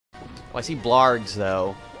Oh, I see blargs,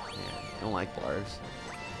 though. Yeah, I don't like blargs.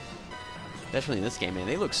 Especially in this game, man.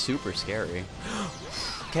 They look super scary.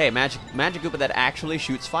 Okay, Magic Koopa that actually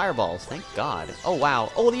shoots fireballs. Thank God. Oh,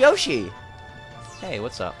 wow. Oh, the Yoshi! Hey,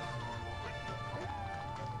 what's up?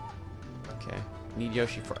 Okay. Need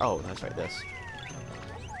Yoshi for... Oh, that's right, this.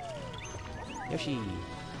 Yoshi.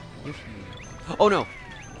 Yoshi. Oh, no!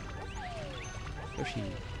 Yoshi.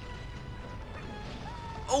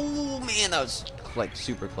 Oh, man, that was, like,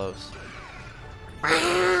 super close.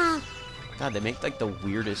 God, they make, like, the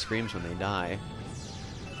weirdest screams when they die.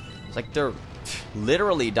 It's like they're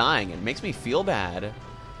literally dying. It makes me feel bad.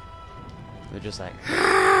 They're just like...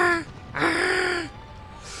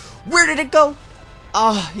 Where did it go?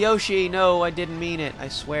 Oh, Yoshi, no, I didn't mean it. I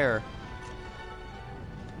swear.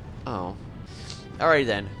 Oh. Alrighty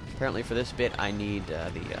then. Apparently for this bit, I need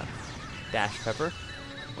the dash pepper.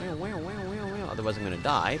 Otherwise I'm going to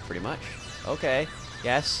die, pretty much. Okay.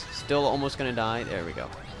 Yes. Still almost going to die. There we go.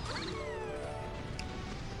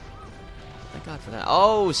 Thank God for that.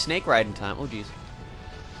 Oh, snake riding time. Oh, jeez.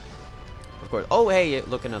 Of course. Oh, hey,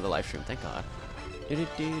 look, another live stream. Thank God.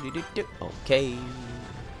 Okay.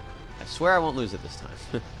 I swear I won't lose it this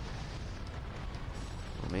time.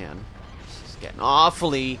 Oh, man. This is getting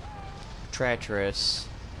awfully treacherous.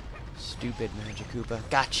 Stupid Magic Koopa.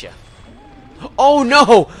 Gotcha. Oh,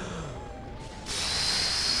 no!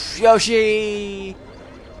 Yoshi!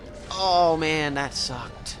 Oh, man, that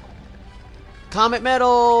sucked. Comet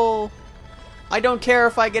Medal! I don't care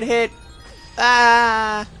if I get hit.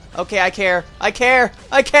 Ah! Okay, I care. I care.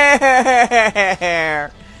 I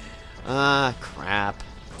care! Ah, crap.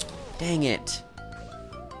 Dang it.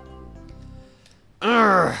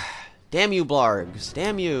 Urgh. Damn you, blargs.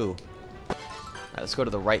 Damn you. Alright, let's go to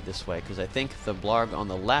the right this way, because I think the blarg on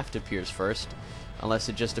the left appears first. Unless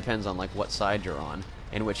it just depends on, like, what side you're on.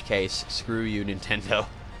 In which case, screw you, Nintendo.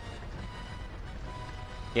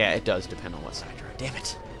 Yeah, it does depend on what side you're on. Damn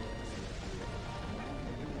it.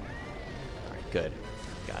 Alright, good.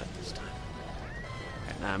 Got it this time.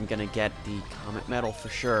 Alright, now I'm gonna get the Comet Medal for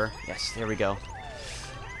sure. Yes, there we go.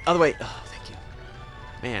 Other way. Oh, thank you.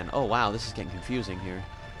 Man, oh wow, this is getting confusing here.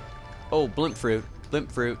 Oh, blimp fruit.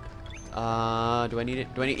 Blimp fruit. Do I need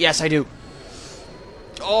it? Do I need... Yes, I do!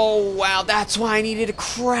 Oh, wow, that's why I needed a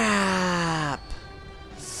crap!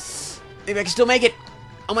 Maybe I can still make it!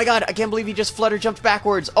 Oh my god, I can't believe he just flutter jumped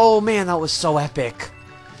backwards! Oh man, that was so epic!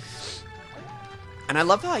 And I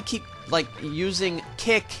love how I keep, like, using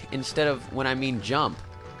kick instead of when I mean jump.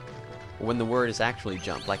 When the word is actually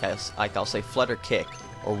jump. Like I'll say flutter kick,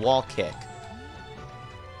 or wall kick.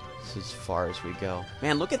 This is as far as we go.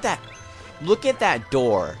 Man, look at that! Look at that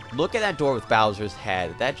door. Look at that door with Bowser's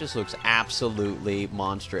head. That just looks absolutely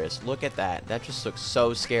monstrous. Look at that. That just looks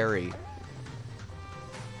so scary.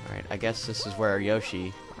 Alright, I guess this is where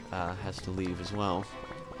Yoshi has to leave as well.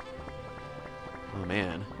 Oh,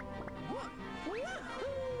 man.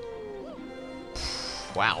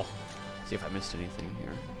 Wow. See if I missed anything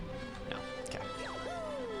here. No. Okay.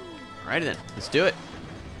 Alrighty then. Let's do it.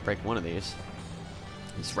 Break one of these.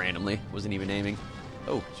 Just randomly. Wasn't even aiming.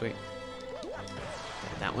 Oh, sweet.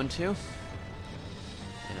 Got that one too.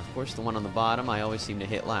 And of course the one on the bottom I always seem to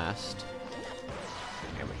hit last.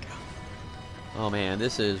 There we go. Oh man,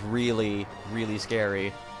 this is really, really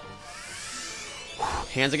scary.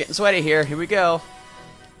 Hands are getting sweaty here. Here we go.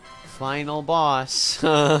 Final boss.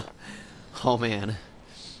 Oh man.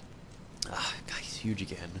 Ah, God, he's huge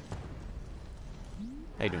again.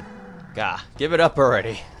 How you doing? Gah, give it up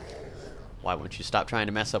already. Why won't you stop trying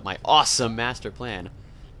to mess up my awesome master plan?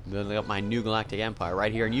 I'm building up my new galactic empire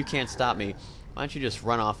right here, and you can't stop me. Why don't you just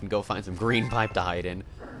run off and go find some green pipe to hide in?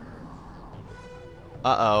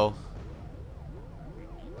 Uh-oh.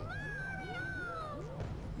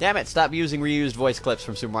 Damn it, stop using reused voice clips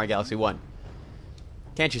from Super Mario Galaxy 1.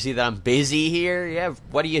 Can't you see that I'm busy here? Yeah,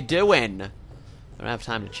 what are you doing? I don't have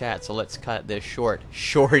time to chat, so let's cut this short.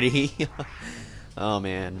 Shorty. Oh,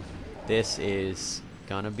 man. This is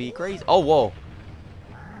gonna be crazy. Oh, whoa.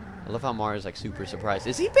 I love how Mario's, like, super surprised.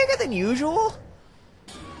 Is he bigger than usual?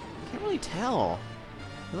 Can't really tell.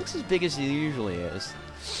 He looks as big as he usually is.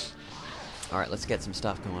 Alright, let's get some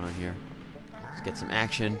stuff going on here. Let's get some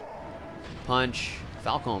action. Punch.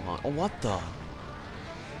 Falcon punch. Oh, what the?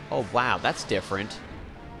 Oh, wow, that's different.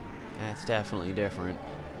 That's definitely different.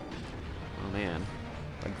 Oh, man.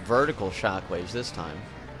 Like vertical shockwaves this time.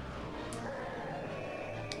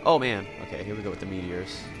 Oh, man. Okay, here we go with the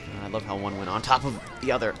meteors. I love how one went on top of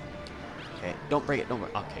the other. Okay, don't break it. Don't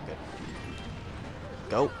break. Okay, good.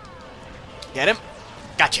 Go. Get him.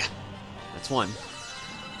 Gotcha. That's one.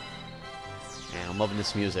 Man, I'm loving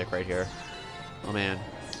this music right here. Oh, man.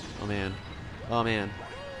 Oh, man. Oh, man.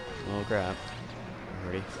 Oh crap.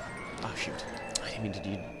 Already. Oh shoot. I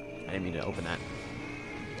didn't mean to open that.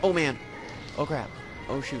 Oh man. Oh crap.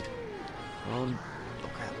 Oh shoot. Oh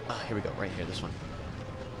crap. Ah, here we go. Right here, this one.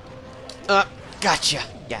 Gotcha.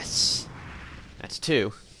 Yes. That's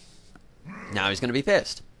 2. Now he's gonna be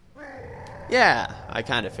pissed. Yeah, I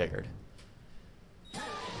kind of figured.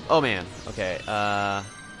 Oh man. Okay. Oh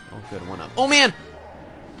good, 1 up. Oh man.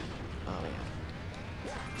 Oh man.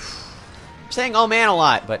 I'm saying oh man a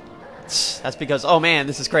lot, but that's because oh man,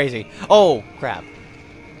 this is crazy. Oh crap.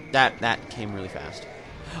 That came really fast.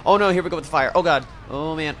 Oh no, here we go with the fire. Oh god.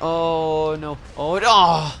 Oh man. Oh no. Oh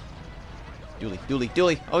oh. Dooley.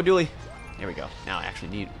 Oh dooley. There we go. Now I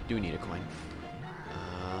actually do need a coin.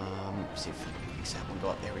 See if it makes that one go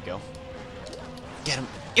up. There we go. Get him.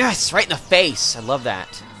 Yes, right in the face. I love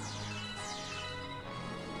that.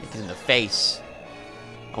 Make it in the face.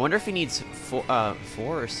 I wonder if he needs 4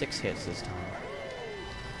 or 6 hits this time.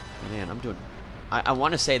 Man, I'm doing. I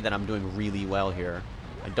want to say that I'm doing really well here.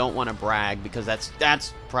 I don't want to brag because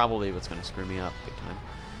that's probably what's going to screw me up big time.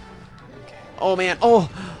 Okay. Oh man. Oh.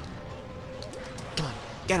 Come on.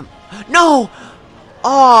 Get him. No.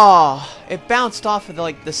 Oh, it bounced off of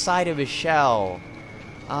the side of his shell.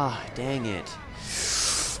 Ah, dang it.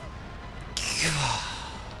 So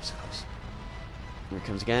close. Here it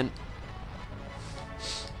comes again.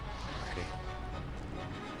 Okay.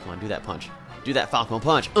 Come on, do that punch. Do that Falcon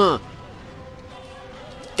punch. Got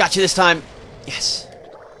you this time. Yes.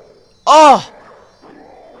 Oh!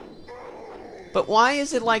 But why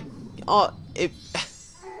is it like... Oh,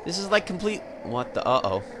 this is like complete... What the...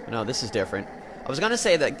 Uh-oh. No, this is different. I was gonna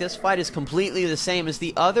say that this fight is completely the same as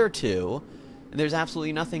the other 2, and there's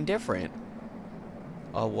absolutely nothing different.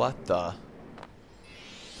 Oh, what the...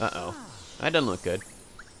 Uh-oh. That doesn't look good.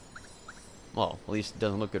 Well, at least it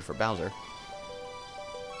doesn't look good for Bowser.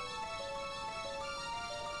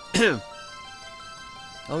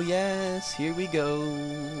 Oh yes, here we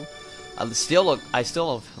go. I still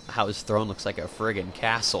love how his throne looks like a friggin'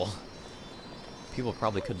 castle. People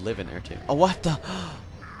probably could live in there too. Oh, what the...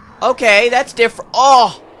 Okay, that's different.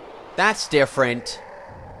 Oh! That's different.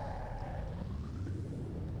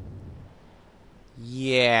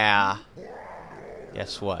 Yeah.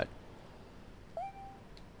 Guess what?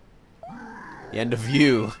 The end of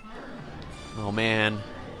you. Oh, man.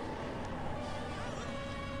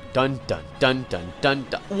 Dun, dun, dun, dun, dun,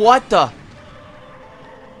 dun. What the?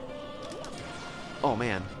 Oh,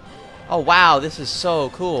 man. Oh, wow, this is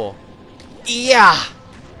so cool. Yeah!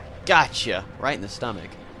 Gotcha. Right in the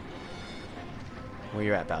stomach. Where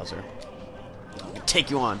you at, Bowser? Take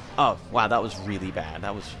you on. Oh, wow, that was really bad.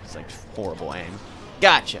 That was just, like, horrible aim.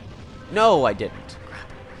 Gotcha. No, I didn't. Crap.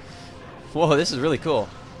 Whoa, this is really cool.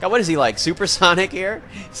 God, what is he, like, supersonic here?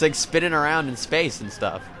 He's, like, spinning around in space and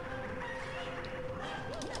stuff.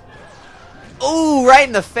 Ooh, right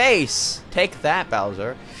in the face! Take that,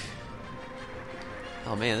 Bowser.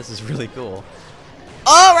 Oh, man, this is really cool.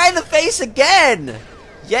 Oh, right in the face again!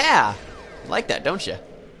 Yeah! You like that, don't you?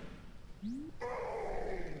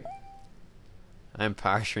 I'm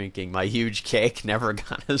power shrinking. My huge cake never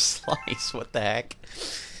got a slice. What the heck?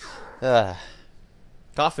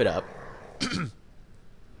 Cough it up.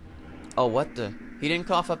 Oh, what the? He didn't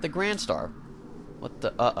cough up the Grand Star. What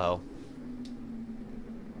the? Uh-oh.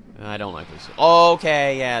 I don't like this.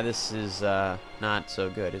 Okay, yeah, this is not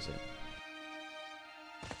so good, is it?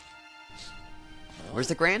 Where's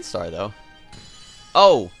the Grand Star, though?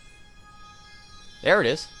 Oh! There it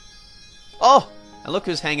is. Oh! And look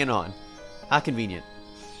who's hanging on. How convenient.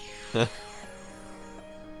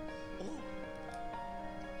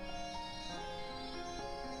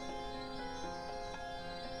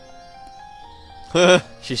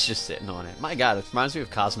 She's just sitting on it. My god, it reminds me of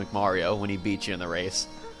Cosmic Mario when he beat you in the race.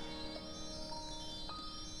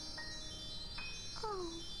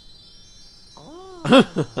 Thank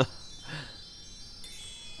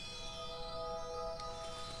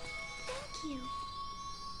you.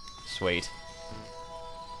 Sweet.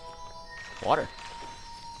 Water.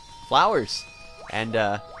 Flowers. And,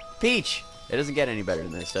 Peach. It doesn't get any better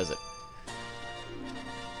than this, does it?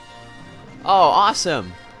 Oh,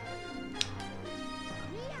 awesome.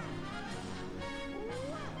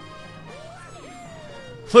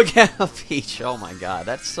 Look at Peach. Oh my god,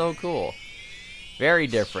 that's so cool. Very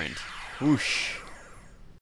different. Whoosh.